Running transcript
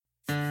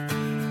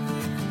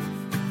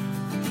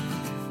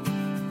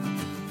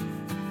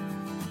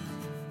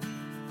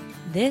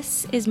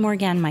This is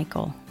Morgan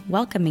Michael,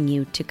 welcoming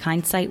you to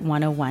Kindsight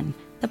 101,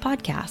 the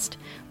podcast,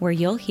 where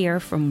you'll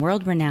hear from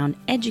world-renowned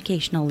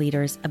educational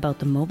leaders about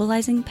the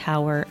mobilizing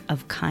power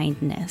of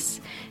kindness.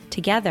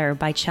 Together,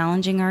 by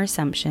challenging our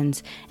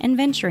assumptions and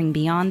venturing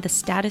beyond the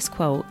status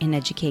quo in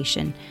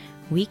education,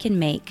 we can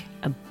make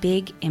a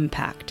big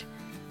impact,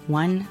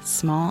 one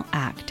small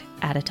act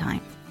at a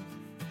time.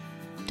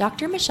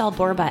 Dr. Michelle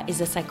Borba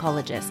is a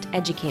psychologist,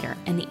 educator,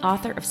 and the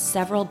author of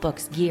several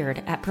books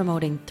geared at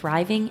promoting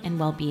thriving and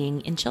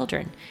well-being in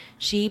children.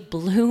 She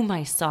blew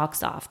my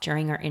socks off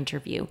during our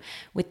interview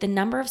with the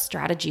number of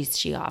strategies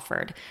she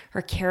offered,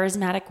 her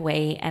charismatic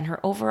way, and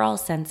her overall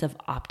sense of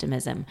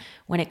optimism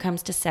when it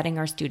comes to setting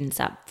our students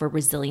up for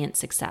resilient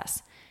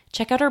success.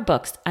 Check out her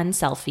books,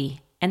 Unselfie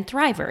and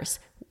Thrivers,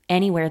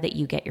 anywhere that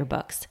you get your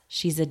books.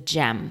 She's a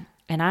gem,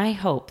 and I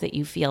hope that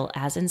you feel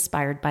as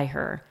inspired by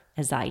her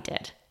as I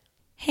did.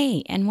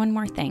 Hey, and one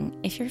more thing.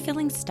 If you're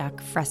feeling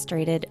stuck,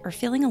 frustrated, or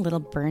feeling a little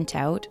burnt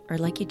out, or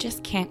like you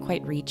just can't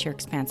quite reach your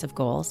expansive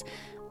goals,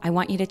 I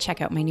want you to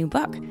check out my new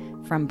book,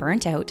 From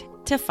Burnt Out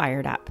to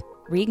Fired Up,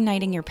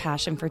 Reigniting Your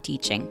Passion for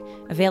Teaching,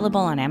 available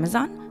on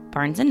Amazon,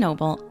 Barnes &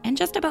 Noble, and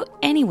just about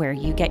anywhere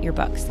you get your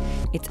books.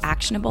 It's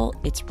actionable,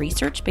 it's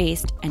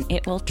research-based, and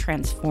it will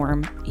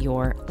transform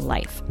your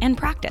life and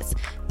practice.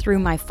 Through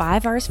my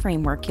 5 R's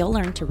framework, you'll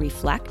learn to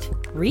reflect,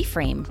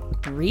 reframe,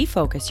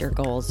 refocus your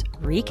goals,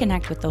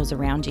 reconnect with those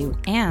around you,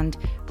 and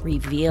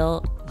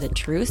reveal the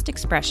truest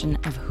expression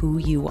of who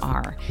you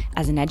are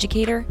as an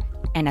educator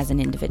and as an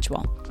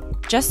individual.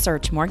 Just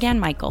search Morgan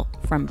Michael,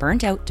 From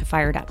Burnt Out to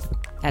Fired Up.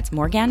 That's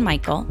Morgan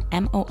Michael,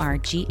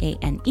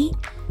 Morgane,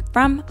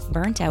 From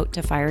Burnt Out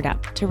to Fired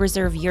Up, to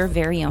reserve your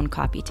very own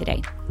copy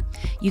today.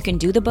 You can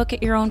do the book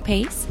at your own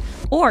pace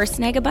or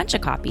snag a bunch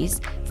of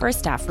copies for a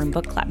staff room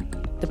book club.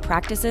 The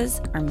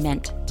practices are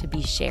meant to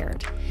be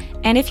shared.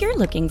 And if you're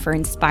looking for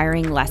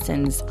inspiring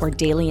lessons or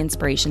daily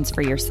inspirations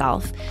for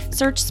yourself,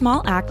 search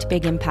Small Act,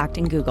 Big Impact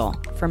in Google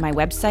for my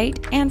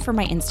website and for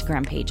my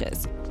Instagram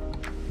pages.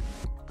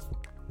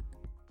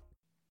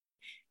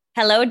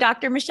 Hello,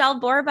 Dr.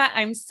 Michelle Borba.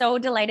 I'm so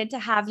delighted to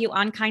have you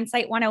on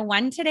Kindsight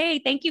 101 today.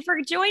 Thank you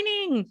for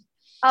joining.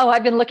 Oh,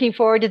 I've been looking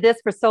forward to this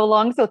for so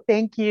long, so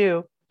thank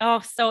you. Oh,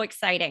 so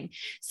exciting.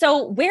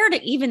 So where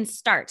to even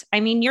start? I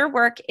mean, your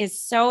work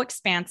is so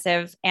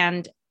expansive,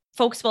 and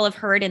folks will have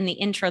heard in the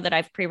intro that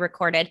I've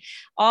pre-recorded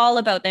all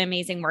about the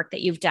amazing work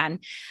that you've done.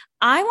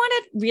 I want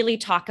to really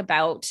talk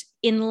about,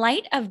 in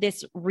light of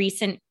this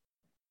recent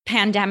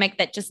pandemic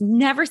that just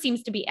never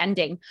seems to be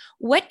ending,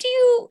 what do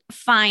you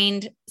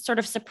find sort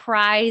of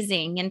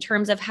surprising in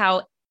terms of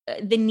how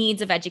the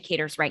needs of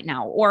educators right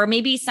now, or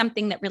maybe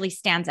something that really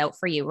stands out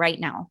for you right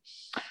now?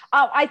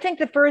 I think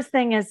the first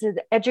thing is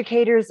that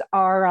educators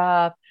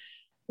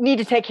need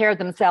to take care of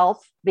themselves,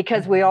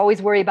 because we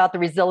always worry about the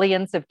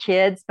resilience of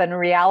kids. But in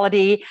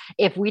reality,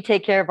 if we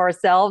take care of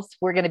ourselves,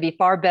 we're going to be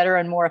far better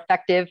and more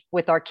effective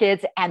with our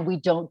kids. And we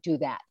don't do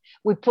that.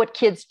 We put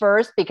kids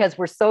first because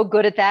we're so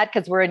good at that,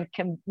 because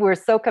we're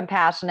so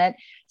compassionate.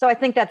 So I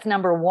think that's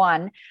number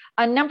one.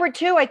 Number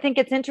two, I think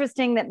it's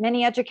interesting that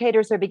many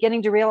educators are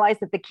beginning to realize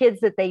that the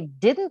kids that they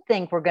didn't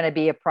think were going to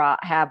be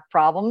have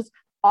problems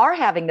are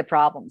having the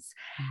problems,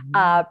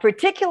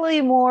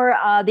 particularly more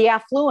the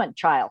affluent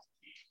child.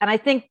 And I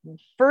think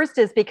first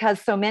is because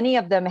so many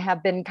of them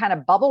have been kind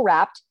of bubble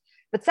wrapped,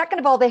 but second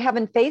of all, they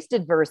haven't faced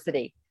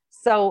adversity.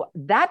 So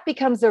that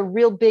becomes a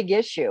real big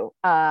issue.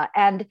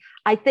 And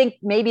I think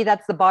maybe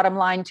that's the bottom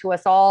line to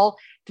us all.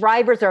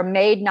 Thrivers are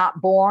made,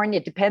 not born.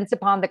 It depends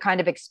upon the kind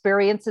of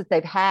experiences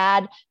they've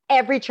had.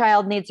 Every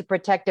child needs a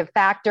protective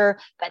factor,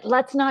 but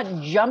let's not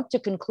jump to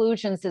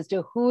conclusions as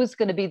to who's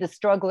going to be the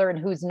struggler and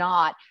who's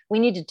not. We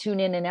need to tune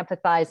in and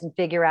empathize and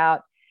figure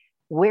out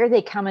where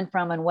they're coming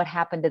from and what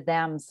happened to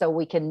them, so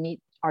we can meet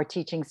our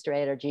teaching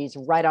strategies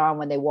right on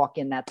when they walk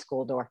in that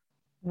school door.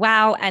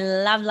 Wow. I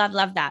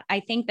love that. I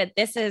think that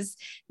this is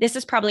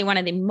probably one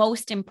of the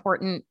most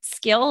important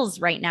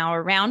skills right now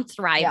around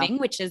thriving,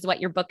 which is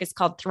what your book is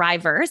called,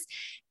 Thrivers.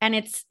 And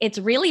it's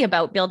really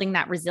about building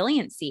that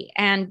resiliency.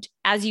 And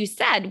as you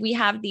said, we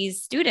have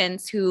these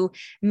students who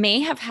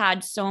may have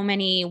had so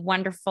many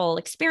wonderful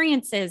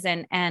experiences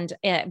and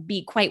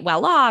be quite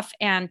well off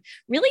and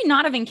really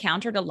not have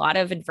encountered a lot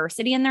of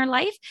adversity in their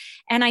life.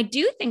 And I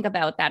do think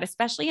about that,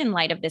 especially in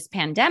light of this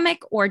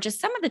pandemic or just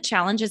some of the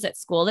challenges at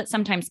school that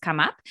sometimes come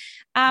up.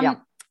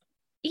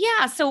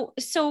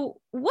 So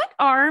what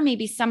are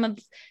maybe some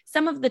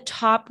of the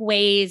top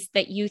ways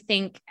that you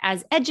think,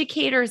 as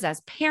educators,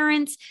 as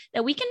parents,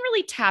 that we can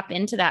really tap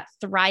into that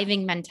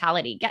thriving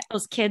mentality, get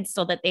those kids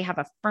so that they have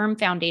a firm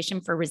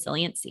foundation for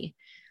resiliency?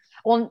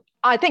 Well,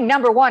 I think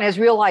number one is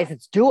realize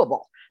it's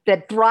doable,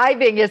 that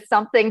thriving is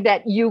something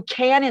that you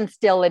can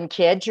instill in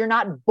kids. You're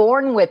not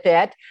born with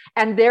it,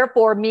 and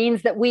therefore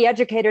means that we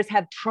educators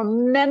have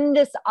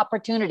tremendous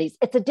opportunities.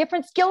 It's a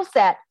different skill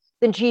set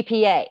than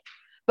GPA.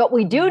 But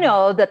we do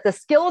know that the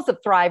skills of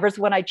Thrivers,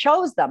 when I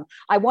chose them,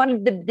 I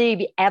wanted them to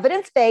be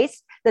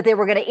evidence-based, that they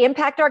were going to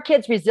impact our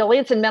kids'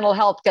 resilience and mental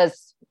health,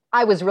 because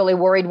I was really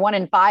worried 1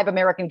 in 5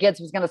 American kids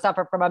was going to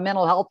suffer from a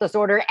mental health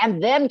disorder.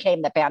 And then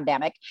came the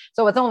pandemic.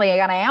 So it's only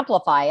going to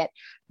amplify it.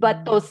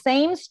 But those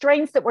same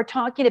strengths that we're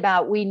talking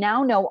about, we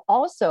now know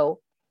also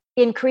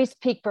increase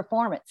peak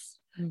performance.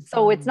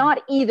 So it's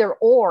not either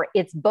or,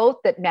 it's both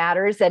that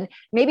matters. And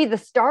maybe the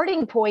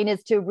starting point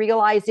is to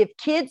realize if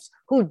kids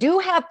who do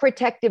have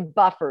protective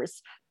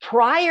buffers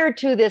prior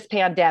to this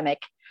pandemic,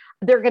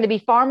 they're going to be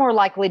far more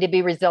likely to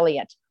be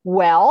resilient.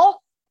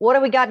 Well, what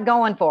do we got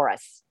going for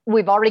us?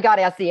 We've already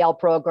got SEL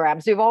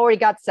programs. We've already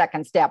got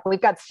Second Step.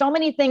 We've got so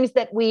many things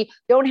that we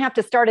don't have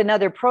to start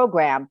another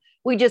program.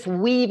 We just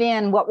weave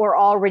in what we're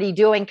already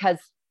doing, because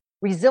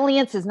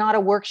resilience is not a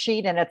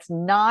worksheet and it's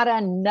not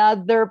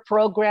another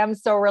program.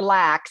 So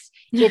relax.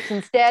 It's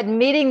instead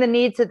meeting the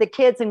needs of the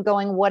kids and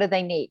going, what do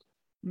they need?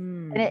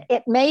 And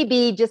it may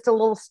be just a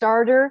little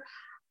starter.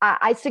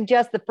 I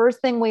suggest the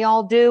first thing we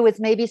all do is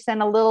maybe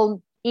send a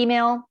little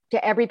email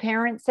to every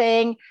parent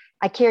saying,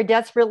 I care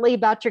desperately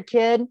about your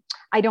kid.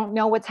 I don't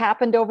know what's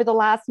happened over the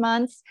last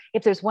months.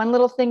 If there's one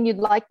little thing you'd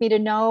like me to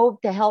know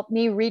to help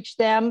me reach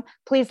them,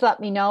 please let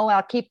me know.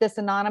 I'll keep this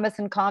anonymous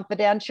and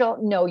confidential.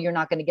 No, you're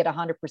not going to get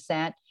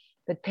 100%,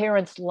 but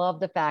parents love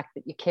the fact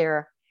that you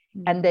care.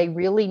 And they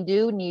really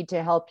do need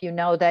to help you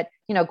know that,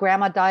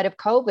 grandma died of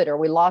COVID, or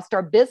we lost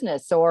our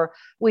business, or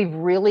we've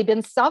really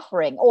been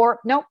suffering, or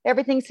no,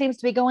 everything seems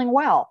to be going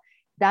well.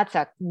 That's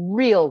a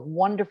real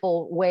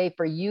wonderful way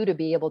for you to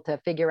be able to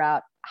figure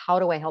out, how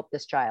do I help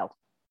this child?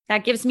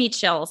 That gives me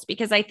chills,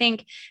 because I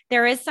think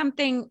there is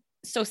something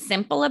so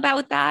simple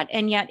about that.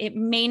 And yet it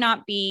may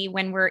not be,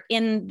 when we're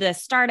in the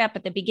startup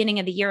at the beginning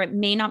of the year, it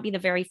may not be the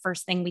very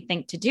first thing we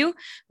think to do.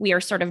 We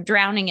are sort of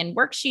drowning in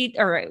worksheets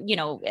or,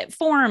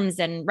 forms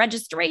and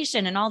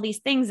registration and all these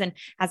things. And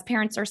as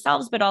parents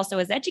ourselves, but also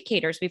as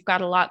educators, we've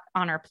got a lot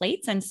on our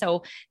plates. And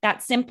so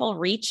that simple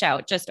reach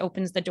out just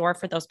opens the door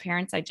for those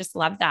parents. I just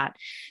love that.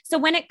 So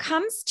when it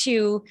comes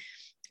to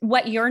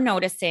what you're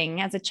noticing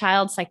as a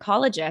child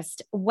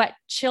psychologist, what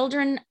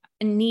children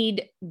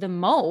need the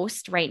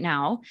most right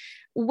now,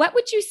 what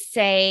would you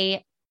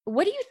say,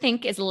 what do you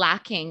think is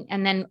lacking?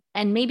 And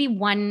maybe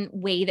one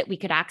way that we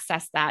could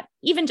access that,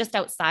 even just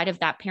outside of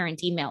that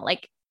parent email,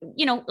 like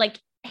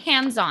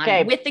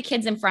hands-on with the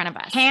kids in front of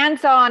us.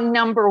 Hands-on,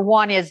 number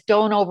one, is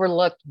don't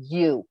overlook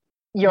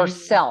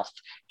yourself.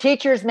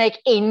 Teachers make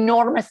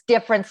enormous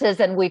differences,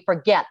 and we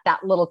forget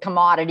that little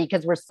commodity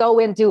because we're so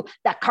into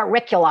the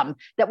curriculum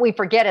that we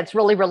forget it's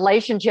really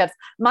relationships.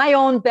 My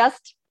own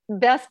best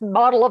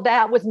model of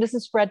that was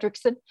Mrs.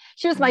 Fredrickson.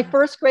 She was my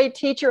first grade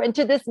teacher. And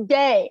to this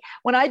day,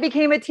 when I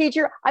became a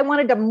teacher, I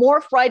wanted to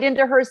morph right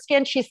into her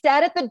skin. She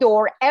sat at the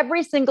door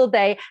every single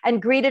day and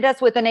greeted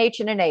us with an H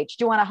and an H.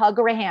 Do you want a hug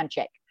or a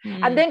handshake?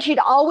 And then she'd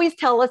always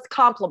tell us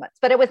compliments,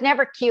 but it was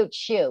never cute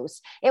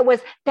shoes. It was,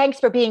 thanks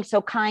for being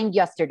so kind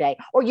yesterday.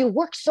 Or you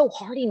worked so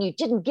hard and you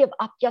didn't give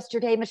up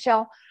yesterday,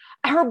 Michelle.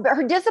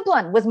 Her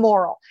discipline was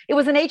moral. It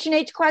was an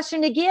H&H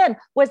question again.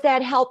 Was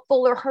that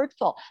helpful or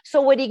hurtful?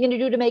 So what are you going to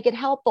do to make it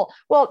helpful?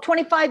 Well,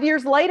 25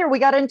 years later, we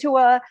got into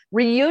a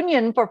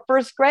reunion for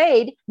first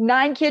grade.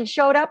 9 kids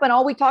showed up and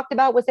all we talked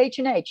about was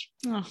H&H.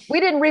 Oh. We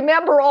didn't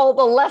remember all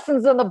the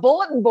lessons on the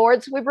bulletin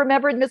boards. We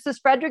remembered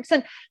Mrs.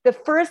 Fredrickson. The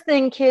first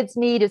thing kids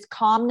need is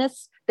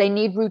calmness. They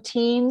need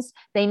routines.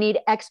 They need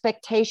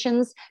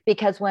expectations,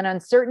 because when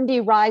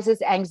uncertainty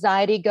rises,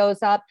 anxiety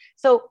goes up.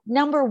 So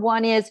number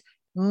one is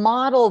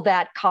model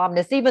that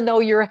calmness, even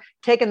though you're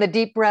taking the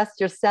deep breaths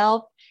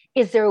yourself.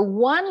 Is there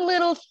one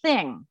little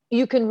thing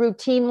you can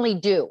routinely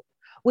do?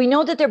 We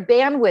know that their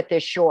bandwidth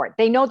is short.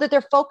 They know that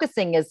their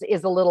focusing is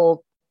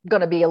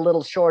going to be a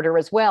little shorter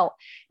as well.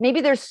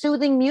 Maybe there's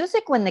soothing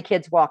music when the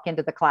kids walk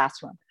into the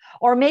classroom.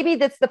 Or maybe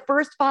that's the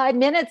first 5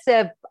 minutes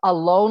of a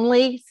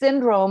lonely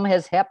syndrome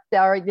has hit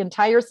our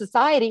entire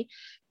society.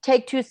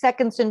 Take 2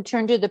 seconds and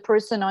turn to the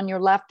person on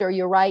your left or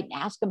your right and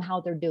ask them how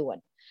they're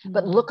doing.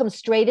 But look them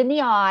straight in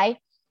the eye,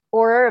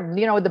 or,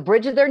 the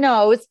bridge of their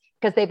nose,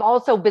 because they've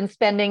also been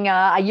spending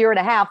a year and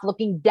a half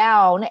looking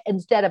down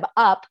instead of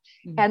up.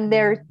 And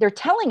they're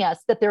telling us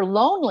that they're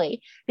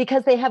lonely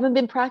because they haven't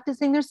been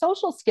practicing their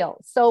social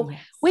skills. So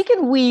we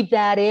can weave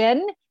that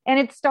in, and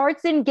it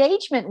starts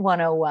engagement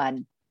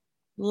 101.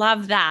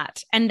 Love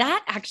that. And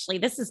that actually,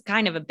 this is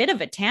kind of a bit of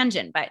a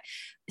tangent, but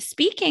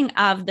speaking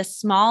of the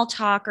small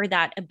talk or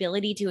that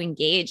ability to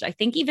engage, I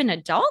think even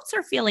adults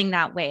are feeling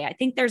that way. I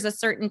think there's a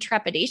certain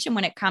trepidation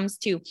when it comes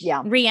to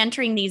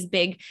re-entering these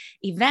big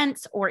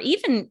events, or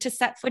even to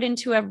set foot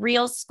into a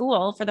real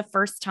school for the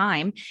first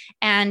time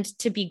and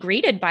to be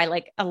greeted by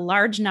like a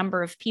large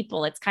number of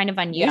people. It's kind of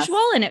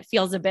unusual and it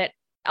feels a bit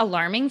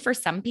alarming for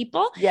some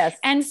people. Yes.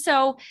 And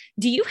so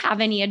do you have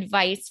any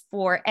advice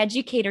for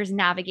educators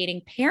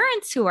navigating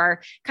parents who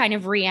are kind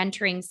of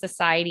re-entering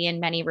society in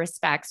many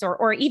respects,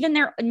 or even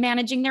they're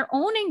managing their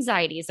own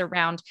anxieties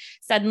around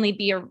suddenly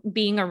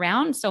being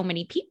around so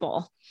many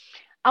people?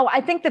 Oh,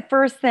 I think the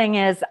first thing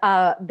is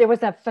there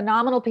was a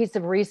phenomenal piece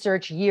of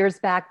research years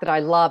back that I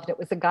loved. It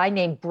was a guy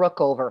named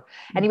Brookover,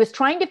 and he was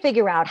trying to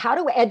figure out, how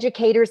do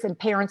educators and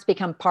parents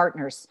become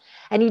partners?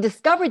 And he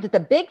discovered that the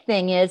big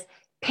thing is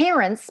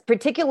parents,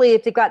 particularly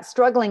if they've got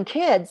struggling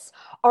kids,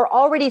 are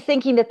already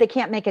thinking that they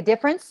can't make a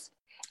difference.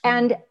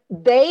 And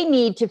they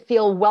need to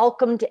feel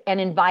welcomed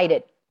and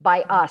invited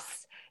by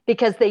us,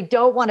 because they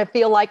don't want to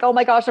feel like, oh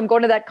my gosh, I'm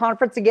going to that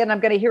conference again. I'm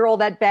going to hear all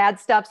that bad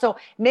stuff. So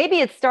maybe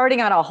it's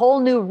starting on a whole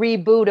new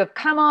reboot of,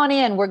 come on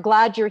in, we're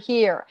glad you're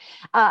here.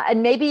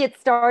 And maybe it's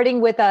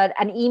starting with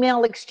an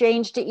email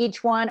exchange to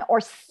each one,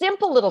 or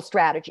simple little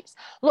strategies.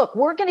 Look,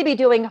 we're going to be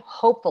doing,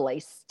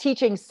 hopefully,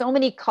 teaching so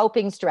many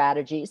coping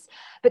strategies.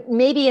 But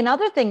maybe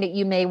another thing that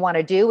you may want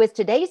to do is,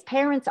 today's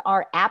parents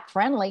are app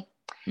friendly.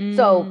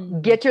 So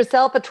get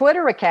yourself a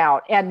Twitter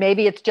account, and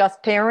maybe it's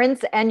just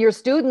parents and your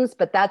students,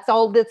 but that's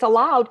all that's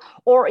allowed,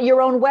 or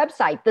your own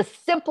website, the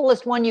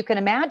simplest one you can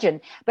imagine.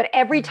 But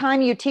every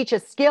time you teach a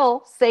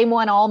skill, same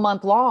one all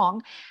month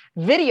long,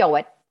 video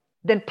it,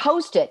 then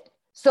post it,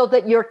 so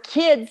that your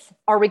kids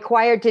are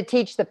required to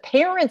teach the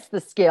parents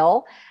the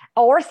skill,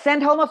 or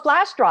send home a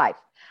flash drive.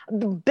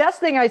 The best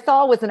thing I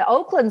saw was an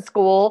Oakland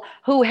school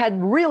who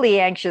had really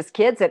anxious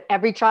kids, and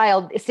every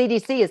child,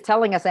 CDC is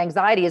telling us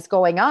anxiety is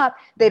going up.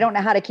 They don't know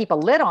how to keep a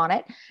lid on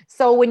it.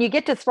 So when you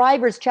get to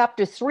Thrivers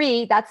chapter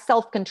 3, that's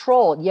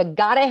self-control. You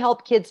got to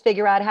help kids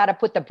figure out how to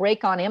put the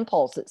brake on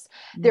impulses.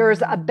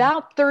 There's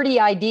about 30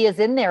 ideas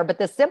in there, but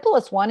the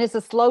simplest one is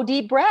a slow,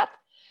 deep breath.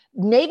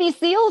 Navy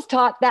SEALs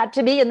taught that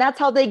to me, and that's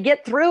how they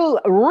get through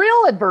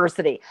real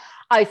adversity.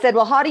 I said,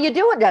 well, how do you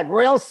do it then?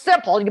 Real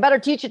simple. You better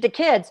teach it to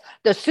kids.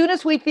 The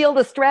soonest we feel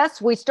the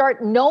stress, we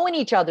start knowing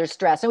each other's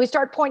stress, and we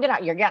start pointing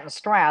out, you're getting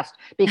stressed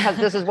because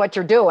this is what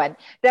you're doing.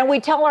 Then we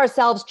tell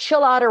ourselves,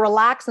 chill out or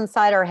relax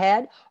inside our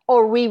head,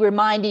 or we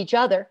remind each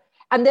other.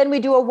 And then we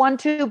do a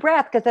 1-2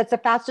 breath, because that's the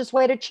fastest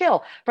way to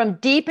chill. From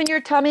deep in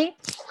your tummy,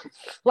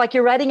 like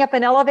you're riding up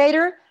an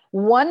elevator,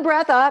 one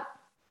breath up,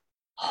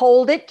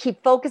 hold it,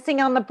 keep focusing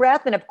on the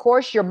breath. And of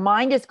course, your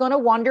mind is going to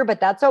wander, but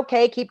that's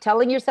okay. Keep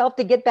telling yourself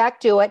to get back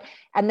to it,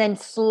 and then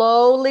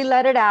slowly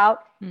let it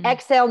out.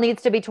 Exhale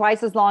needs to be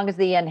twice as long as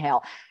the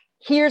inhale.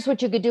 Here's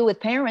what you could do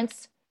with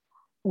parents.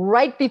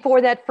 Right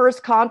before that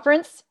first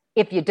conference,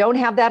 if you don't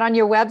have that on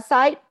your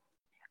website,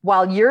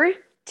 while you're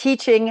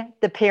teaching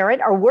the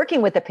parent or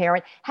working with the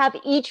parent, have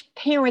each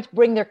parent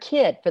bring their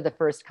kid for the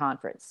first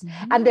conference.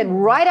 And then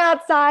right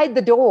outside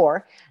the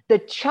door, the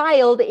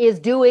child is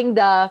doing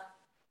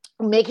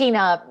making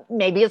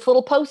maybe it's a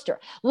little poster.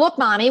 Look,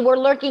 mommy, we're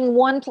learning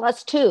 1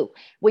 + 2.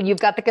 When you've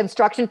got the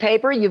construction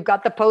paper, you've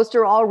got the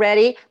poster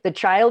already. The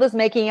child is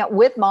making it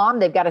with mom.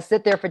 They've got to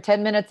sit there for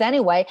 10 minutes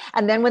anyway.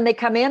 And then when they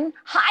come in,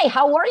 hi,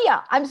 how are you?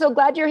 I'm so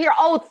glad you're here.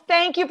 Oh,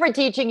 thank you for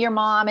teaching your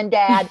mom and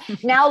dad.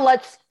 Now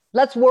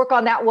let's work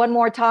on that one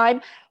more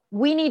time.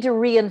 We need to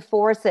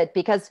reinforce it,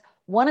 because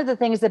one of the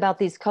things about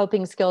these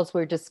coping skills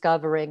we're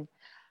discovering,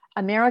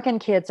 American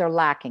kids are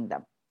lacking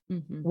them.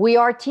 We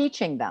are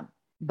teaching them,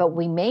 but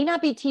we may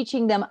not be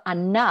teaching them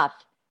enough.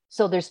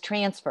 So there's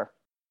transfer.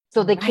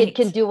 So the kid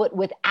can do it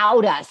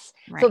without us.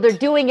 So they're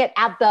doing it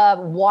at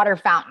the water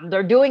fountain.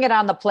 They're doing it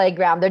on the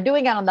playground. They're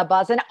doing it on the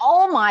bus. And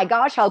oh my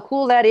gosh, how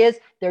cool that is.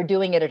 They're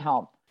doing it at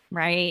home.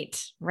 Right.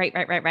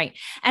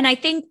 And I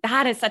think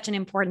that is such an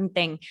important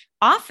thing.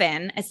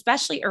 Often,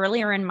 especially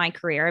earlier in my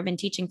career, I've been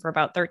teaching for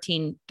about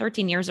 13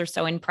 years or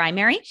so in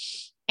primary.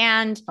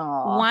 And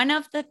one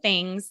of the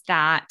things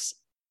that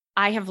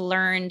I have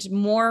learned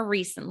more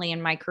recently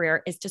in my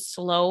career is to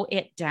slow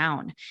it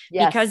down,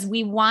 because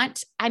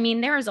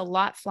there is a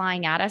lot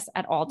flying at us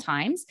at all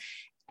times.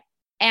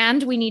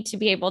 And we need to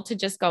be able to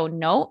just go,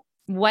 no,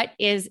 what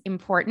is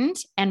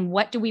important and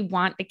what do we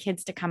want the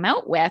kids to come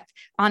out with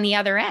on the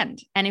other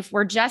end? And if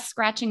we're just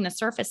scratching the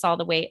surface all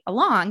the way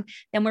along,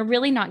 then we're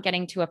really not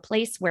getting to a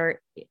place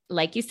where,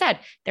 like you said,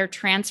 they're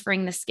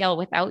transferring the skill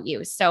without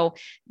you. So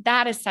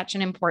that is such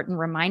an important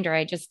reminder.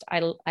 I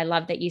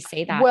love that you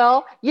say that.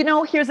 Well,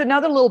 here's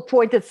another little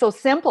point that's so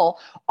simple.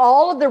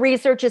 All of the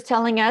research is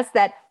telling us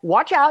that,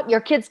 watch out, your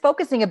kid's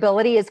focusing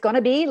ability is going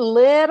to be a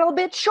little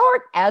bit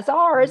short as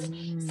ours.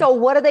 So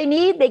what do they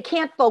need? They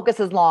can't focus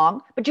as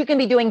long, but you can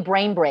be doing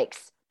brain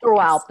breaks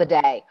throughout the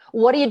day.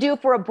 What do you do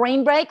for a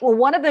brain break? Well,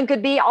 one of them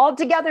could be all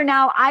together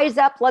now, eyes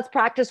up, let's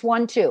practice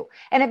 1, 2.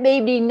 And it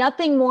may be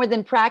nothing more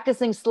than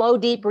practicing slow,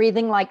 deep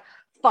breathing, like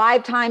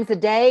 5 times a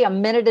day, a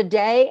minute a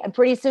day. And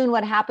pretty soon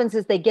what happens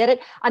is they get it.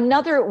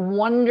 Another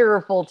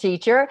wonderful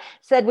teacher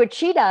said what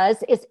she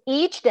does is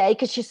each day,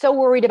 because she's so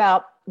worried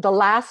about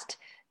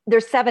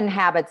there's 7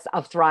 habits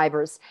of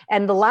thrivers.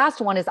 And the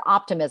last one is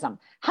optimism.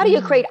 How do you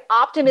create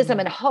optimism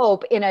and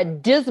hope in a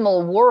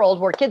dismal world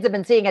where kids have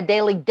been seeing a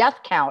daily death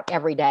count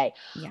every day?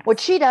 Yes. What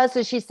she does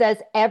is she says,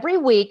 every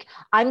week,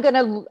 I'm going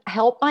to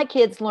help my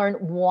kids learn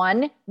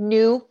one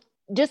new,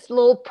 just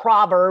little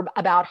proverb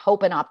about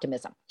hope and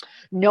optimism.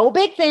 No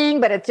big thing,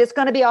 but it's just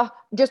going to be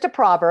just a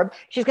proverb.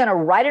 She's going to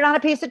write it on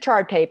a piece of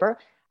chart paper.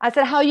 I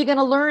said, how are you going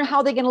to learn? How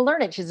are they going to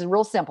learn it? She said,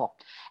 real simple.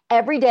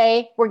 Every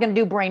day, we're going to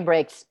do brain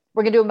breaks.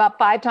 We're going to do them about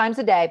 5 times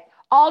a day,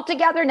 all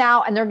together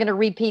now, and they're going to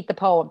repeat the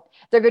poem.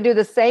 They're going to do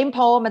the same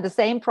poem and the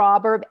same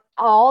proverb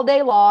all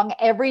day long,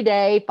 every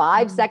day,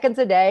 5 seconds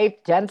a day,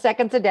 10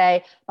 seconds a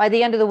day. By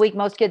the end of the week,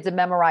 most kids have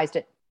memorized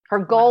it. Her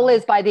goal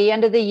is by the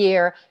end of the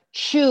year,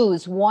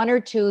 choose one or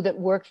two that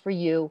work for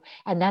you.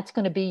 And that's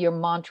going to be your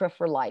mantra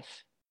for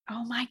life.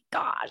 Oh my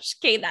gosh.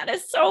 Okay. That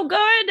is so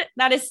good.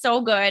 That is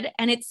so good.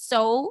 And it's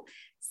so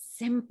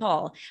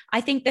simple.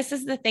 I think this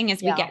is the thing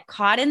is we get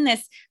caught in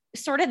this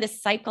sort of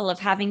this cycle of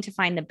having to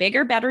find the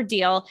bigger, better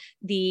deal,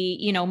 the,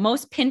 you know,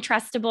 most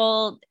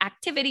Pinterestable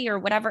activity or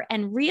whatever.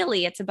 And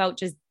really it's about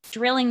just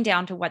drilling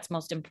down to what's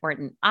most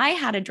important. I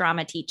had a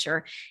drama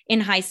teacher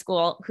in high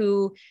school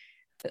who,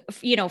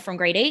 you know, from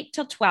grade 8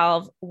 till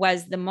 12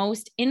 was the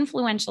most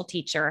influential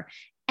teacher.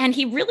 And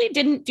he really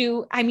didn't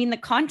do, I mean, the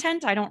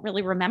content, I don't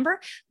really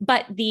remember,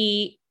 but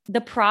the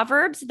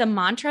proverbs, the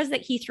mantras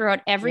that he threw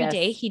out every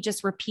day, he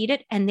just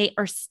repeated, and they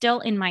are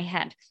still in my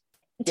head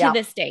to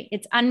this day.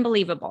 It's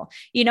unbelievable.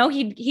 You know,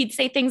 he'd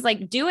say things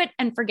like, do it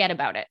and forget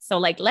about it. So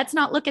like, let's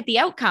not look at the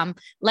outcome.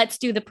 Let's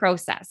do the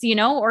process, you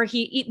know, or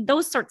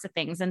those sorts of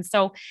things. And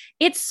so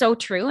it's so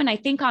true. And I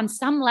think on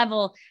some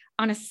level,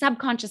 on a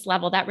subconscious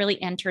level, that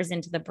really enters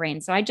into the brain.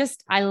 So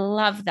I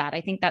love that.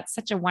 I think that's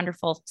such a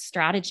wonderful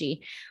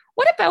strategy.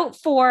 What about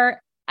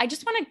I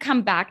just want to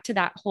come back to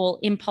that whole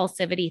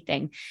impulsivity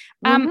thing.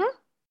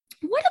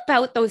 What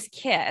about those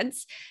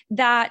kids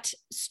that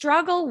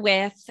struggle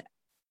with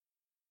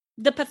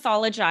the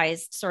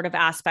pathologized sort of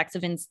aspects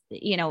of,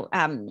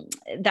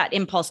 that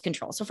impulse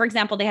control? So for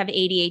example, they have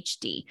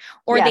ADHD,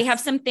 or they have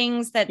some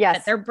things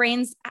that their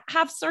brains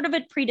have sort of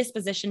a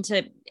predisposition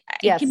to,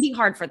 it can be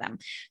hard for them.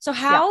 So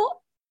how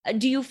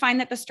do you find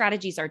that the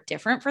strategies are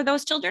different for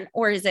those children,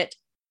 or is it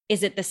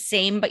the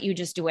same, but you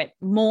just do it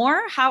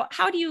more? How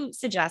do you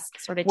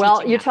suggest sort of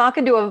Well, you're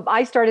talking to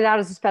I started out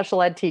as a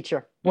special ed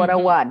teacher,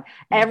 101.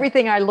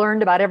 Everything I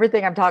learned about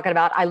everything I'm talking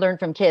about, I learned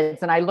from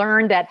kids. And I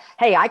learned that,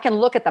 hey, I can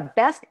look at the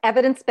best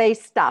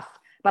evidence-based stuff,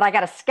 but I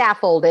got to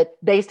scaffold it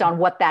based on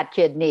what that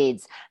kid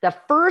needs. The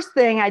first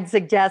thing I'd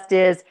suggest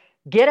is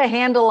get a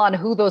handle on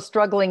who those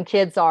struggling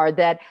kids are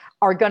that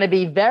are going to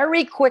be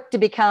very quick to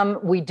become,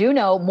 we do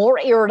know, more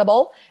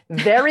irritable,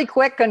 very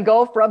quick, and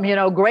go from,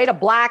 gray to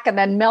black and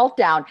then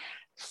meltdown.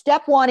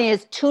 Step one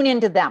is tune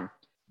into them.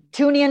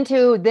 Tune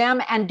into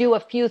them and do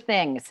a few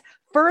things.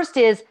 First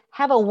is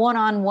have a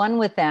one-on-one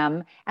with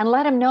them and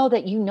let them know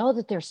that you know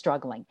that they're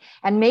struggling.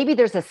 And maybe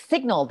there's a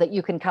signal that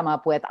you can come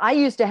up with. I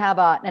used to have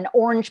an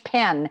orange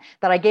pen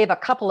that I gave a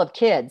couple of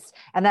kids.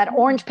 And that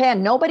orange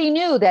pen, nobody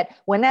knew that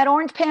when that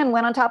orange pen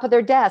went on top of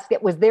their desk,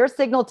 it was their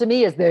signal to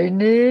me is they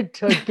need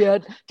to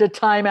get to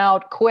time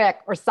out quick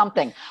or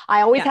something.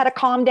 I always had a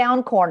calm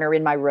down corner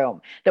in my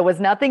room. There was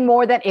nothing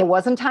more than, it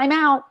wasn't time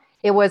out.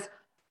 It was,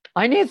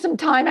 I need some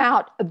time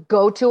out,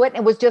 go to it.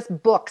 It was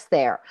just books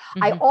there.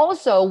 I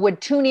also would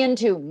tune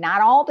into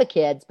not all the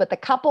kids, but the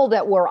couple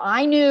that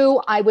I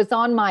knew I was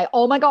on my,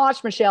 oh my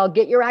gosh, Michelle,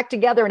 get your act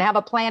together and have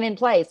a plan in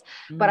place.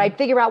 But I'd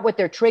figure out what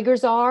their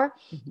triggers are.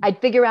 I'd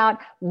figure out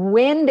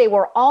when they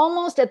were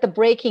almost at the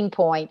breaking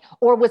point,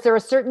 or was there a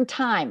certain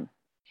time?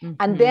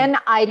 And then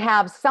I'd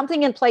have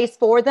something in place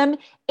for them,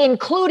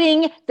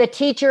 including the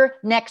teacher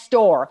next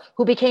door,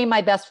 who became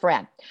my best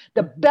friend.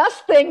 The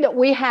best thing that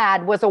we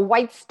had was a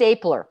white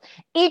stapler.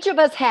 Each of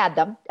us had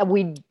them, and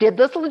we did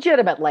this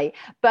legitimately,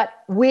 but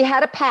we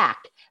had a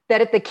pact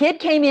that if the kid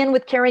came in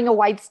with carrying a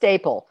white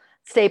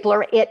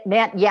stapler, it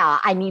meant,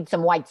 I need some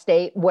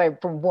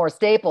more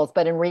staples.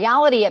 But in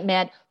reality, it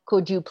meant,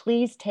 could you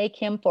please take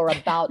him for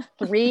about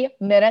 3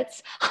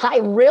 minutes? I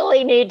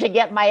really need to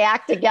get my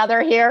act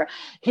together here.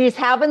 He's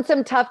having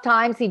some tough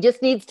times. He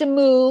just needs to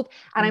move.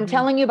 And I'm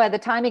telling you, by the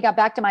time he got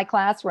back to my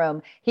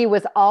classroom, he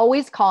was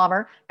always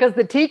calmer because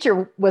the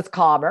teacher was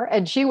calmer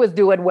and she was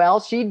doing well.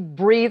 She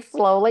breathed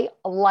slowly.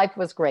 Life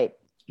was great.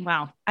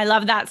 Wow. I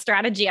love that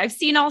strategy. I've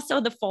seen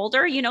also the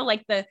folder,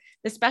 like the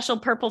special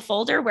purple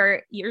folder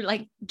where you're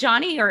like,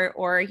 Johnny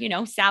or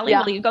Sally,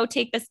 will you go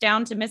take this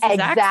down to Mrs.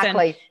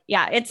 Exactly. X?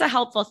 And it's a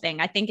helpful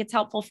thing. I think it's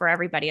helpful for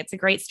everybody. It's a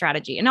great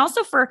strategy. And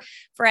also for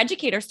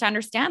educators to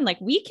understand, like,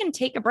 we can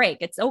take a break.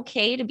 It's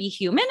okay to be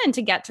human and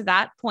to get to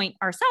that point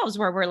ourselves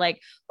where we're like,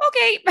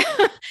 okay,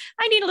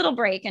 I need a little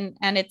break.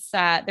 And it's,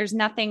 there's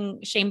nothing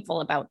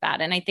shameful about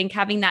that. And I think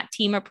having that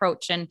team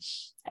approach and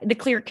the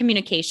clear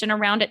communication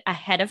around it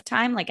ahead of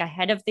time, like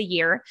ahead of the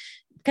year,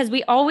 because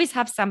we always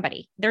have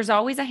somebody, there's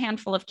always a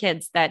handful of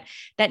kids that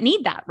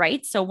need that,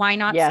 right? So why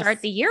not start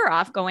the year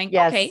off going,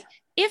 okay,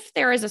 if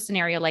there is a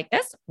scenario like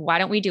this, why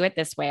don't we do it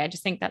this way? I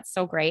just think that's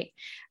so great.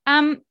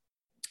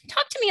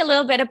 Talk to me a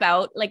little bit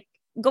about, like,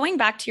 going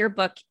back to your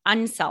book,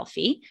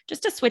 Unselfie,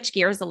 just to switch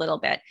gears a little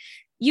bit.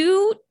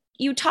 You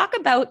talk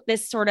about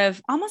this sort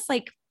of almost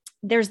like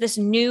there's this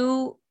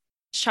new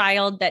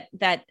child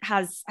that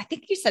has, I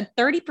think you said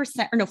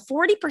 30% or no,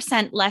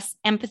 40% less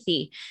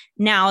empathy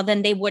now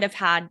than they would have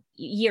had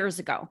years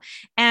ago.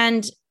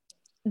 And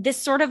this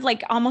sort of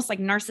like almost like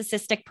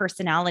narcissistic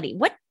personality.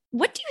 What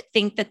do you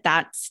think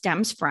that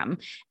stems from?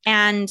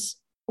 And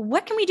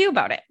what can we do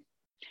about it?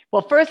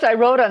 Well, first I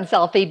wrote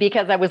Unselfie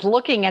because I was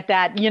looking at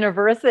that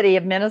University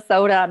of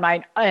Minnesota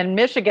and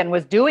Michigan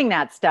was doing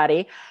that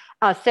study.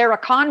 Sarah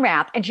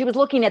Conrath, and she was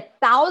looking at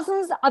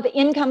thousands of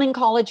incoming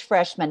college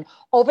freshmen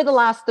over the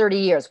last 30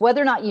 years.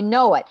 Whether or not you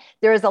know it,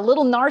 there is a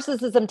little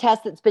narcissism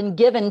test that's been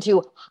given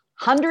to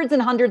hundreds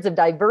and hundreds of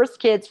diverse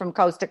kids from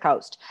coast to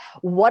coast.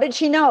 What did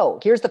she know?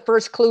 Here's the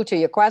first clue to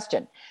your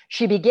question.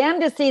 She began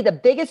to see the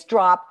biggest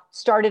drop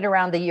started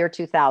around the year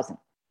 2000.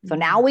 So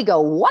now we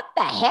go, what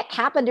the heck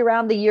happened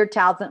around the year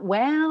 2000?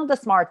 Well, the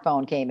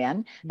smartphone came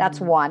in. That's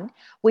one.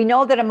 We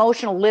know that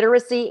emotional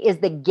literacy is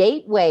the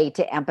gateway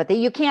to empathy.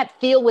 You can't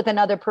feel with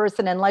another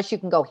person unless you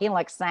can go, he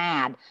looks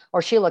sad,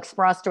 or she looks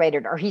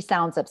frustrated, or he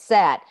sounds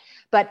upset.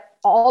 But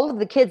all of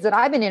the kids that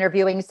I've been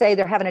interviewing say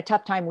they're having a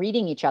tough time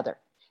reading each other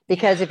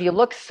because if you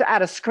look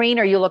at a screen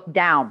or you look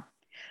down.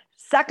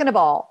 Second of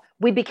all,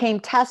 we became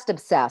test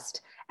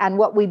obsessed. And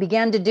what we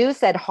began to do,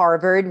 said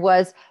Harvard,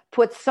 was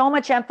put so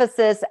much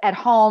emphasis at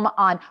home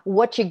on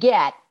what you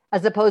get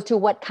as opposed to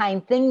what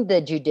kind thing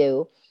did you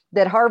do,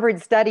 that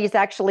Harvard studies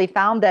actually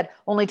found that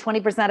only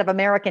 20% of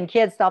American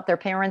kids thought their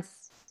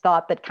parents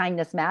thought that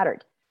kindness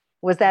mattered.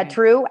 Was that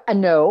true?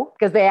 No,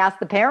 because they asked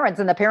the parents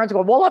and the parents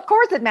go, well, of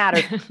course it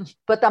matters.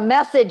 But the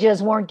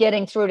messages weren't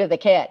getting through to the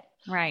kid.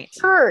 Right.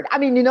 Third, I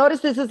mean, you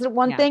notice this is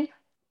one thing.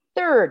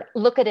 Third,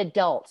 look at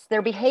adults.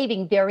 They're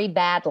behaving very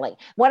badly.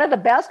 One of the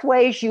best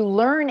ways you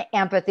learn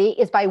empathy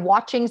is by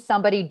watching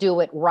somebody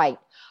do it right.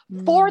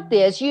 Fourth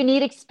is you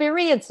need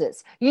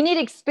experiences. You need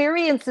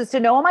experiences to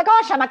know, oh my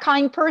gosh, I'm a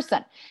kind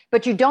person.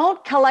 But you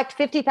don't collect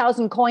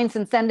 50,000 coins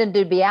and send them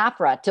to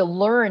Biafra to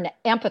learn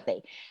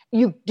empathy.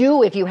 You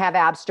do if you have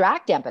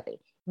abstract empathy.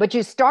 But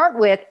you start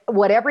with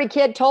what every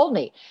kid told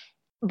me.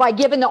 By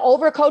giving the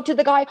overcoat to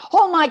the guy,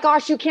 oh my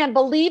gosh, you can't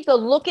believe the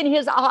look in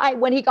his eye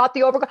when he got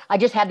the overcoat. I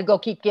just had to go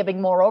keep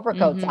giving more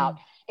overcoats out.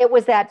 It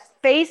was that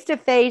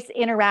face-to-face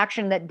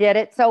interaction that did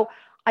it. So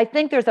I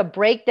think there's a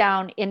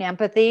breakdown in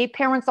empathy.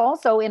 Parents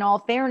also, in all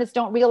fairness,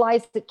 don't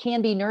realize it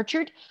can be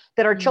nurtured,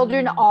 that our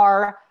children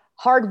are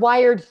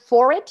hardwired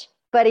for it,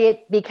 but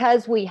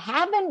because we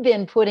haven't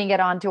been putting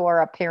it onto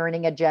our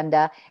parenting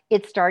agenda,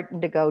 it's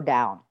starting to go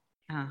down.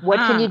 What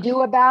can you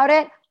do about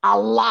it? A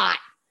lot.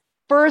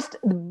 First,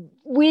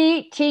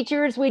 we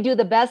teachers, we do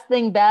the best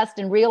thing best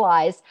and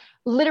realize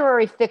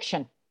literary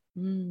fiction.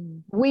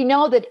 We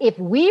know that if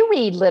we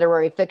read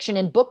literary fiction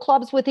in book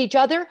clubs with each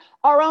other,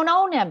 our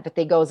own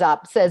empathy goes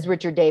up, says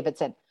Richard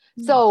Davidson.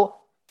 So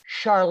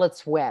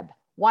Charlotte's Web.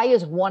 Why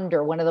is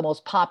Wonder one of the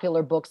most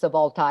popular books of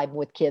all time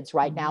with kids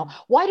right now?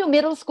 Why do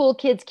middle school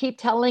kids keep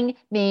telling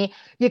me,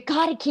 you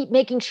got to keep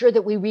making sure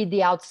that we read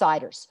The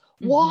Outsiders?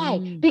 Why?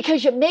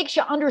 Because it makes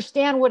you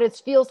understand what it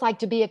feels like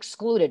to be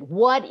excluded,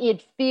 what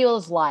it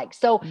feels like.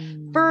 So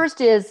first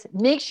is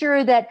make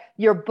sure that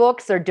your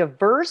books are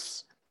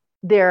diverse.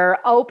 They're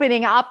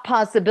opening up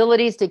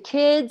possibilities to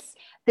kids.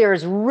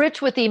 There's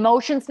rich with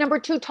emotions. Number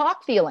two,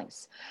 talk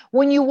feelings.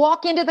 When you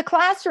walk into the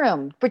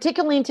classroom,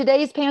 particularly in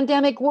today's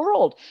pandemic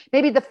world,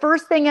 maybe the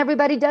first thing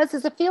everybody does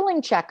is a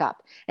feeling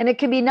checkup. And it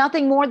can be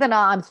nothing more than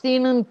I'm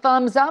feeling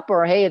thumbs up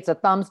or, hey, it's a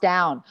thumbs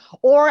down.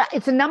 Or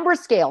it's a number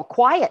scale,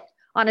 quiet.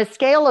 On a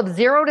scale of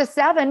 0 to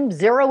 7,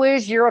 0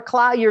 is you're a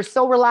cloud, you're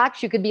so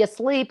relaxed you could be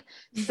asleep.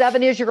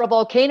 7 is you're a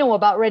volcano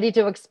about ready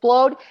to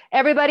explode.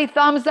 Everybody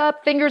thumbs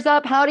up, fingers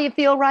up. How do you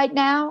feel right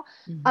now?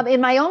 In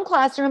my own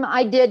classroom,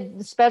 I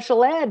did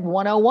special ed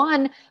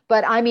 101,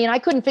 but I mean, I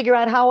couldn't figure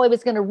out how I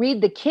was going to read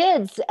the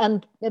kids,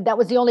 and that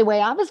was the only way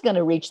I was going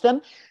to reach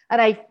them.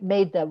 And I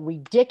made the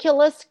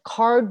ridiculous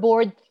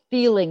cardboard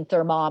feeling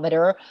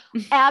thermometer,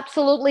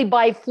 absolutely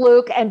by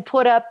fluke, and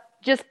put up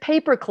just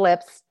paper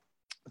clips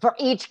for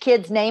each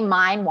kid's name,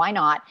 mine, why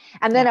not?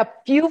 And then a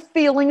few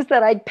feelings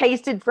that I'd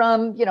pasted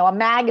from, a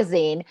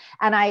magazine.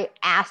 And I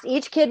asked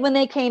each kid when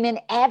they came in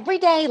every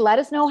day, let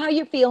us know how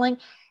you're feeling.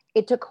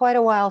 It took quite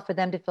a while for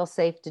them to feel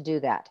safe to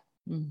do that.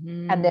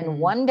 And then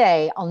one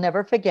day, I'll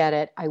never forget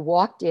it, I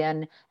walked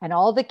in and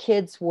all the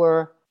kids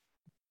were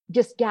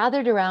just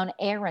gathered around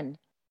Aaron.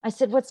 I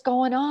said, what's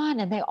going on?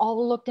 And they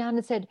all looked down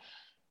and said,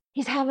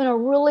 he's having a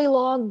really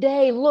long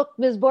day. Look,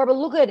 Ms. Barber,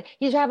 look at it.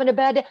 He's having a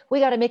bad day. We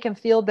got to make him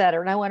feel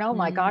better. And I went, oh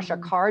my gosh, a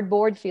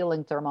cardboard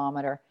feeling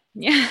thermometer.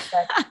 Yeah.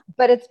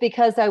 but it's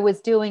because I was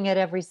doing it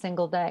every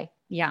single day.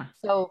 Yeah.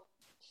 So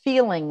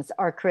feelings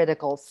are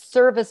critical.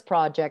 Service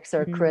projects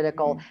are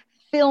critical.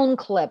 Film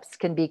clips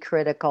can be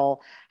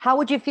critical. How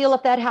would you feel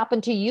if that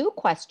happened to you?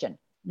 Question.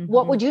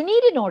 What would you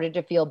need in order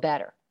to feel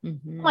better? Oh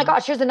my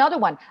gosh, here's another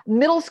one.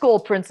 Middle school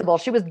principal.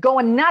 She was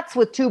going nuts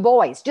with 2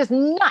 boys, just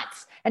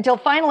nuts. Until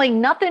finally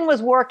nothing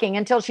was working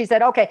until she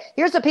said, okay,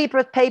 here's a piece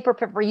of paper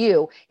for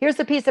you. Here's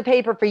a piece of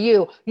paper for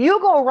you. You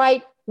go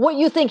write what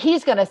you think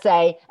he's going to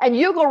say, and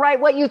you go write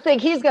what you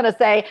think he's going to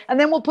say, and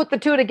then we'll put the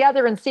 2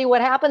 together and see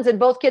what happens. And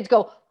both kids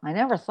go, I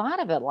never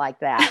thought of it like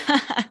that.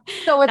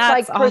 So it's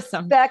like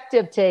awesome.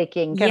 Perspective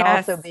taking can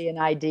also be an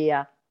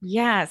idea.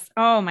 Yes.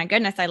 Oh my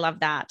goodness. I love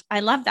that.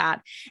 I love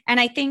that. And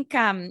I think,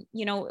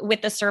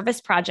 with the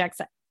service projects,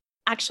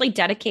 actually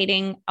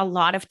dedicating a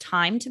lot of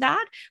time to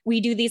that. We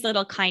do these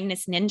little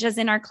kindness ninjas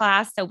in our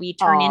class. So we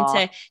turn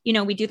into,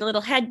 we do the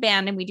little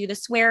headband and we do the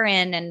swear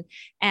in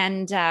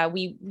and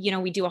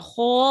we do a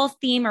whole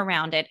theme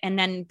around it and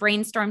then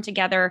brainstorm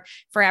together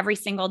for every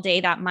single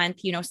day that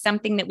month,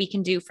 something that we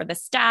can do for the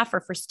staff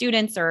or for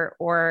students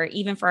or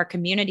even for our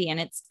community. And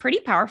it's pretty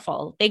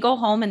powerful. They go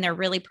home and they're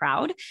really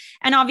proud.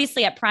 And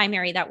obviously at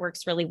primary, that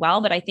works really well.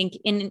 But I think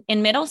in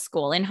middle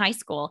school, in high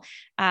school,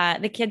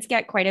 the kids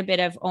get quite a bit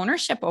of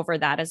ownership over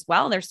that as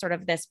well. There's sort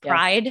of this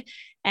pride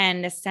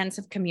and this sense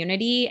of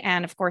community.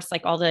 And of course,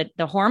 like all the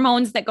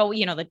hormones that go,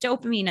 the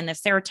dopamine and the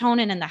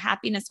serotonin and the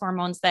happiness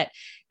hormones that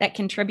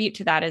contribute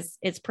to that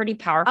is pretty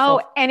powerful.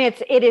 Oh, and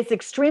it is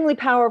extremely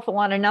powerful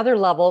on another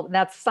level.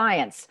 That's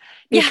science,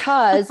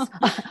 because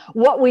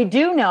what we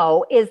do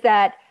know is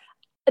that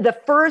the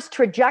first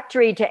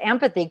trajectory to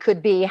empathy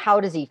could be, how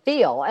does he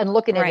feel? And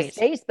looking at his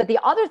face. But the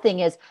other thing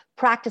is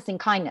practicing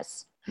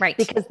kindness. Right.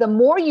 Because the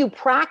more you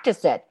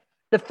practice it,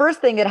 the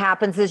first thing that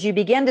happens is you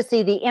begin to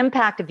see the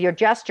impact of your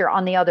gesture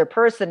on the other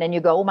person and you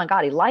go, oh my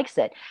God, he likes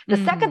it.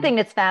 The second thing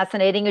that's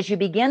fascinating is you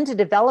begin to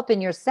develop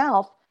in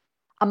yourself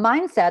a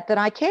mindset that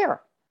I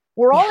care.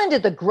 We're all into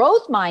the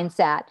growth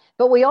mindset,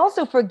 but we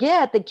also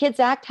forget that kids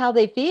act how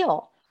they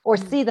feel or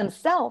see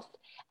themselves.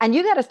 And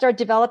you got to start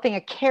developing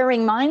a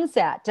caring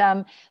mindset.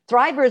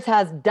 Thrivers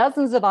has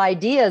dozens of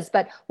ideas,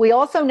 but we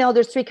also know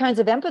there's 3 kinds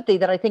of empathy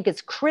that I think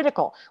is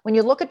critical. When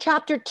you look at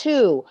chapter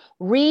 2,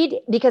 read,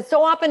 because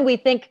so often we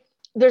think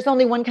there's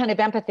only one kind of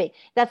empathy.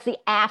 That's the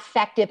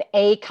affective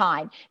A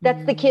kind.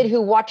 That's the kid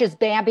who watches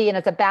Bambi and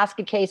it's a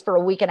basket case for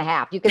a week and a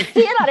half. You can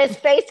see it on his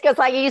face because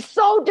he's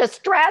so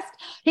distressed.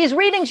 He's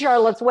reading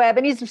Charlotte's Web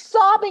and he's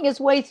sobbing his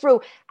way through.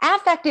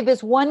 Affective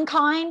is one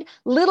kind.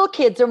 Little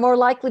kids are more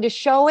likely to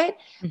show it.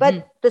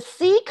 But the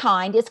C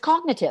kind is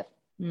cognitive.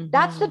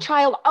 That's the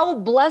child, oh,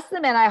 bless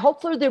them, and I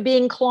hope they're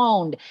being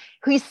cloned.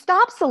 He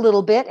stops a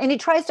little bit and he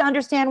tries to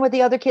understand where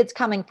the other kid's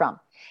coming from.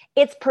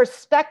 It's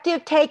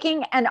perspective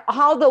taking and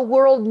how the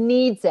world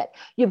needs it.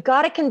 You've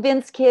got to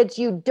convince kids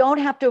you don't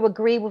have to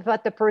agree with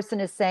what the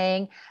person is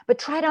saying, but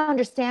try to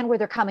understand where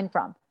they're coming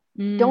from.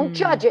 Don't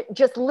judge it,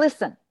 just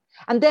listen.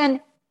 And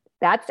then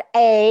that's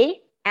A,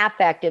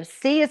 affective.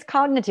 C is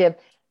cognitive.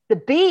 The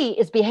B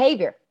is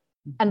behavior.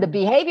 And the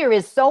behavior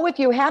is, so if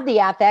you have the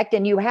affect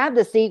and you have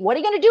the C, what are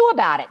you going to do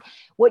about it?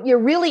 What you're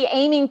really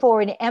aiming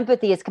for in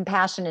empathy is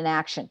compassion in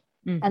action.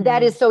 And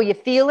that is so you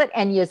feel it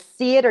and you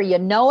see it or you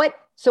know it.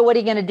 So what are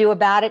you going to do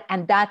about it?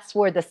 And that's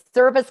where the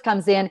service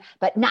comes in,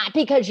 but not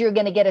because you're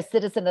going to get a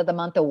Citizen of the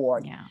Month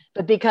award,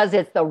 but because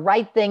it's the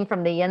right thing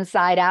from the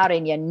inside out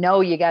and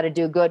you got to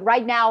do good.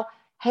 Right now,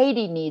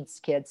 Haiti needs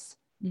kids.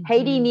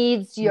 Haiti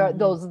needs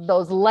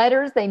those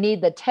letters. They need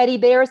the teddy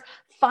bears.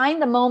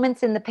 Find the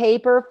moments in the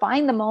paper,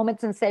 find the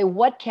moments and say,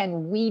 what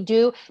can we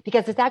do?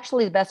 Because it's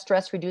actually the best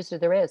stress reducer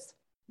there is.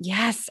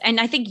 Yes. And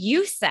I think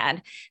you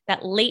said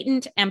that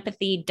latent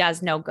empathy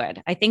does no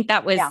good. I think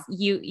that was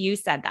you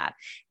said that.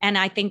 And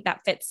I think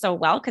that fits so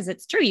well because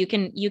it's true. You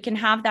can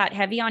have that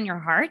heavy on your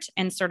heart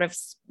and sort of,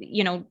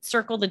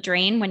 circle the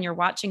drain when you're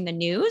watching the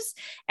news.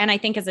 And I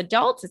think as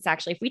adults, it's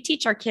actually, if we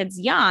teach our kids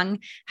young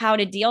how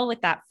to deal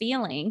with that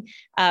feeling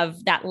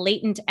of that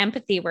latent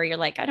empathy where you're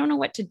like, I don't know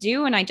what to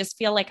do. And I just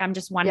feel like I'm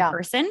just one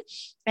person.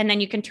 And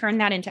then you can turn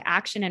that into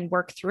action and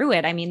work through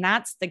it. I mean,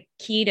 that's the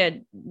key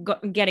to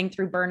getting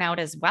through burnout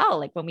as well.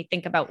 Like when we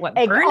think about what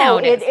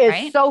burnout is, it is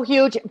right? so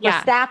huge for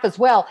staff as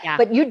well.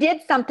 But you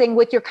did something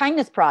with your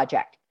kindness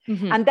project.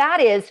 And that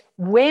is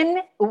when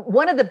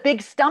one of the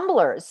big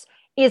stumblers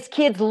is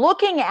kids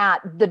looking at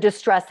the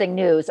distressing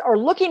news or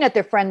looking at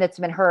their friend that's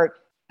been hurt,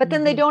 but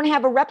then they don't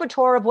have a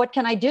repertoire of what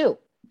can I do?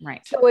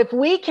 Right. So if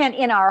we can,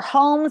 in our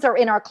homes or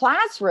in our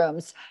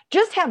classrooms,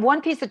 just have one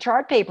piece of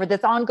chart paper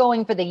that's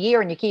ongoing for the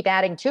year and you keep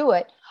adding to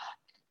it,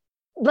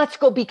 let's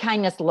go be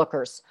kindness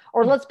lookers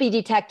or let's be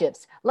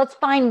detectives. Let's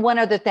find one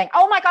other thing.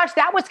 Oh my gosh,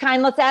 that was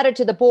kind. Let's add it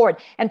to the board.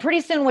 And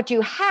pretty soon what you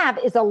have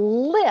is a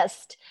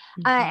list.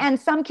 And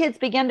some kids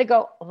begin to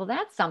go, well,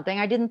 that's something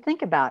I didn't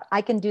think about.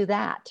 I can do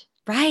that.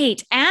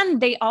 Right. And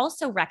they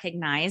also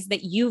recognize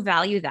that you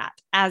value that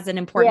as an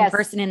important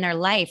person in their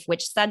life,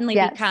 which suddenly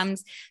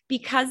becomes,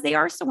 because they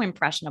are so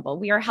impressionable,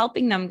 we are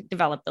helping them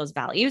develop those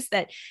values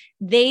that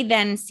they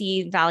then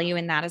see value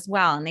in that as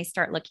well. And they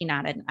start looking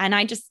at it. And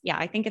I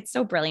think it's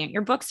so brilliant.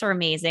 Your books are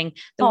amazing.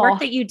 The work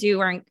that you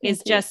do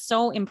is just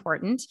so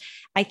important.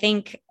 I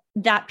think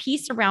that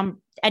piece around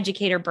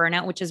educator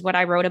burnout, which is what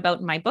I wrote about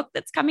in my book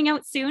that's coming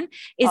out soon,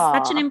 is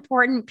such an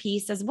important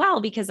piece as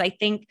well, because I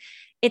think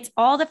it's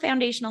all the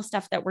foundational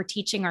stuff that we're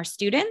teaching our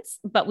students,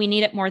 but we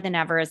need it more than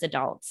ever as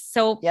adults.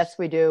 So yes,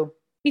 we do.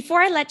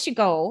 Before I let you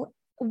go,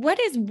 what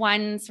is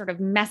one sort of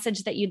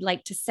message that you'd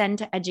like to send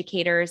to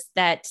educators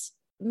that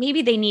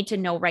maybe they need to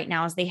know right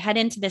now as they head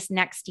into this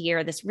next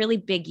year, this really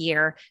big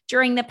year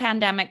during the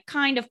pandemic,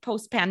 kind of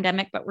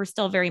post-pandemic, but we're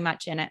still very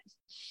much in it?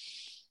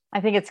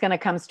 I think it's going to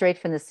come straight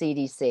from the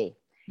CDC.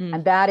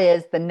 And that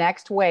is the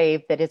next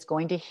wave that is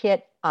going to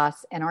hit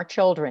us and our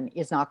children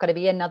is not going to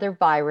be another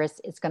virus.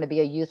 It's going to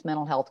be a youth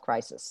mental health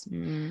crisis.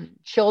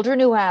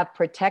 Children who have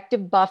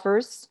protective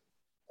buffers,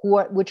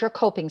 which are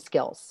coping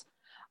skills,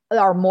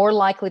 are more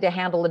likely to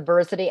handle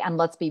adversity. And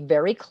let's be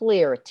very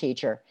clear,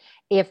 teacher,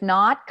 if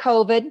not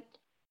COVID,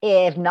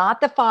 if not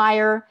the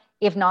fire,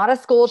 if not a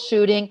school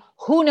shooting,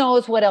 who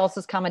knows what else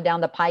is coming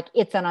down the pike?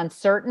 It's an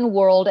uncertain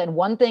world. And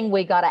one thing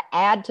we got to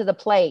add to the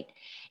plate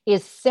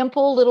is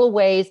simple little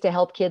ways to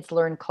help kids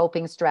learn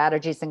coping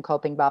strategies and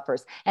coping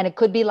buffers. And it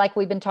could be like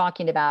we've been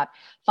talking about,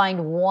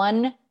 find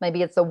one,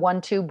 maybe it's a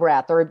 1-2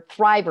 breath, or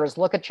Thrivers,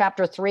 look at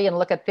chapter 3 and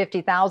look at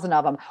 50,000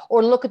 of them,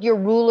 or look at your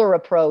ruler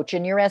approach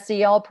in your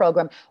SEL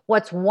program.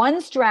 What's one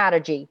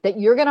strategy that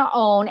you're going to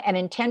own and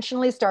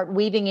intentionally start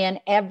weaving in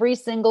every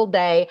single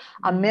day,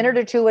 a minute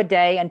or two a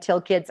day until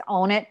kids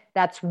own it?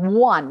 That's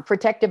one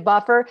protective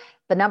buffer.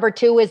 The number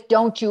 2 is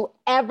don't you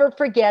ever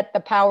forget the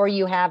power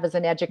you have as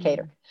an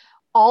educator.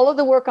 All of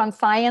the work on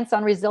science,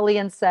 on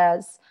resilience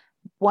says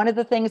one of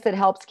the things that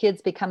helps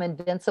kids become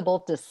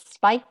invincible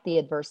despite the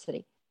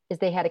adversity is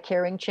they had a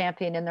caring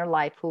champion in their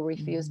life who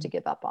refused to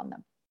give up on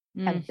them.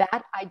 And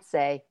that, I'd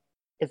say,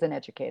 is an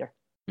educator.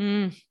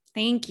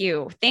 Thank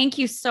you. Thank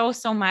you so,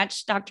 so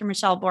much, Dr.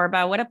 Michelle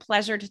Borba. What a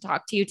pleasure to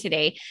talk to you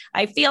today.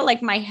 I feel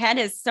like my head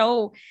is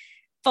so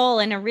full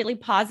in a really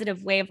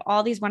positive way of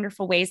all these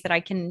wonderful ways that I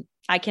can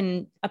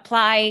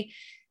apply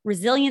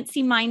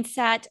resiliency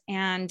mindset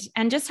and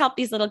just help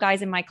these little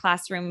guys in my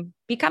classroom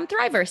become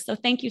thrivers. So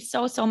thank you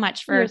so, so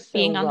much for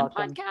being on the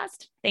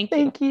podcast.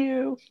 Thank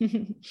you.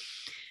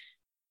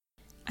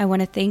 I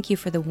want to thank you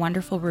for the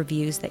wonderful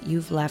reviews that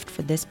you've left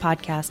for this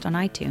podcast on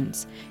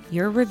iTunes.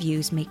 Your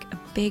reviews make a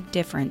big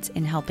difference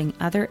in helping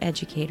other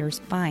educators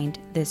find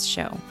this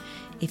show.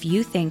 If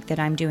you think that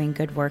I'm doing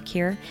good work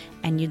here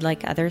and you'd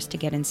like others to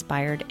get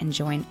inspired and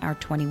join our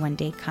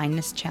 21-day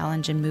kindness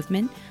challenge and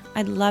movement,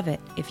 I'd love it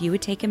if you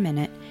would take a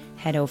minute,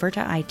 head over to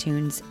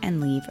iTunes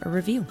and leave a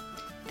review.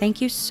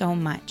 Thank you so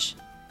much.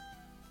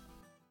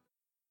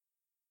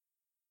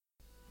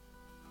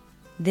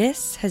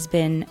 This has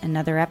been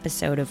another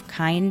episode of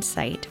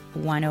Kindsight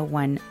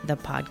 101, the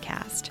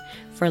podcast.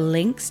 For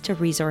links to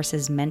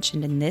resources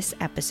mentioned in this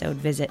episode,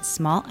 visit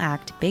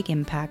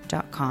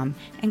smallactbigimpact.com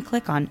and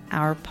click on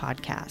our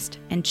podcast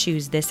and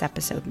choose this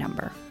episode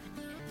number.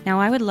 Now,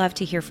 I would love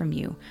to hear from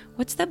you.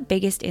 What's the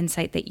biggest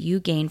insight that you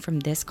gained from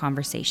this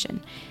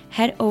conversation?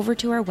 Head over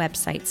to our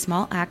website,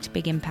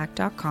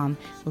 smallactbigimpact.com,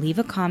 leave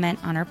a comment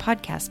on our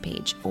podcast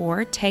page,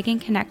 or tag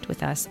and connect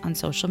with us on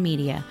social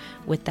media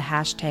with the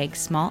hashtag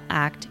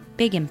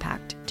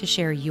SmallActBigImpact to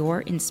share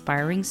your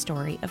inspiring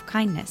story of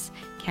kindness.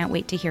 Can't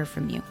wait to hear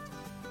from you.